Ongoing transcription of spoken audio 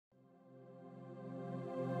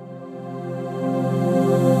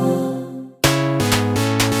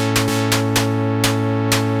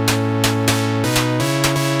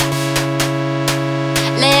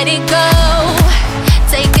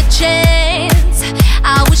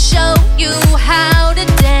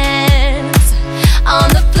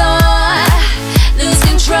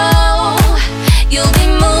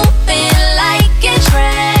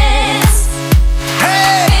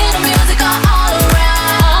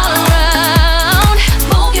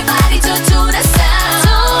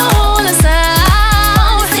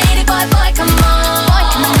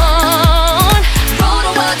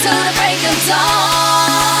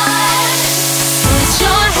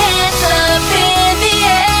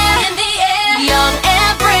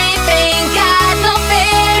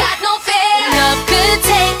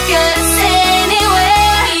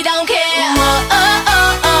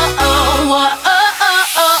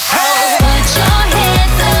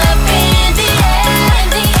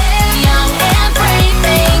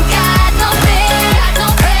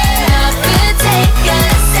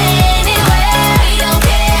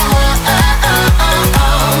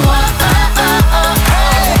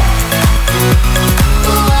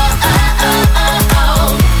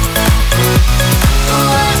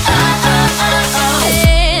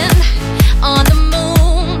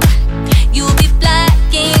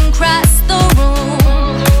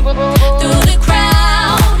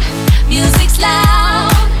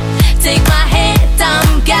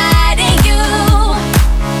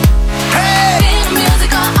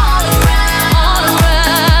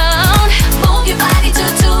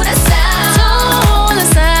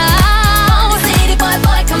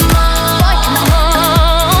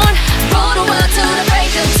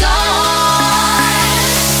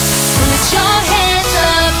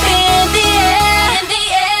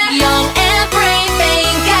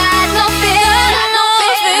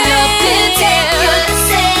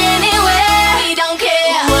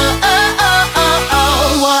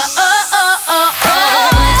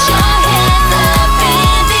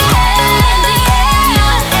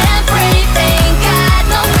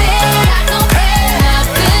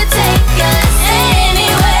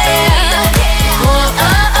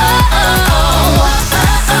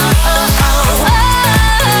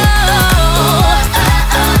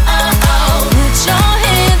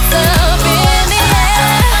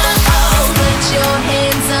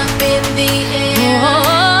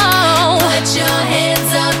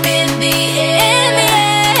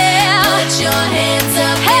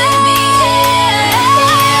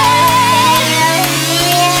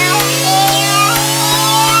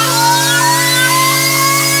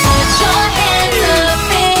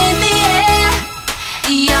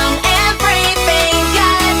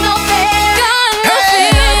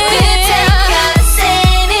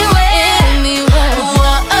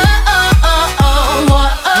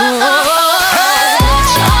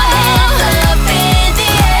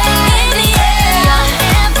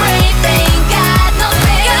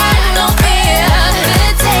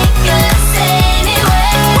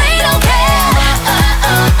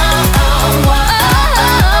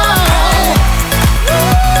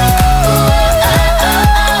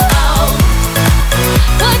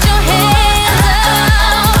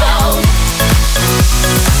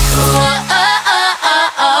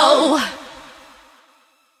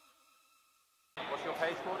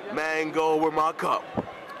my cup.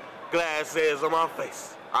 Glasses on my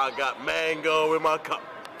face. I got mango in my cup.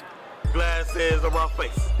 Glasses on my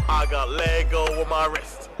face. I got Lego on my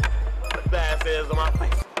wrist. Glasses on my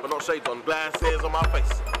face, but not shades on. Glasses on my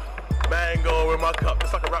face. Mango in my cup.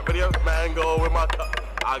 It's like a rap video. Mango in my cup.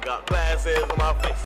 I got glasses on my face.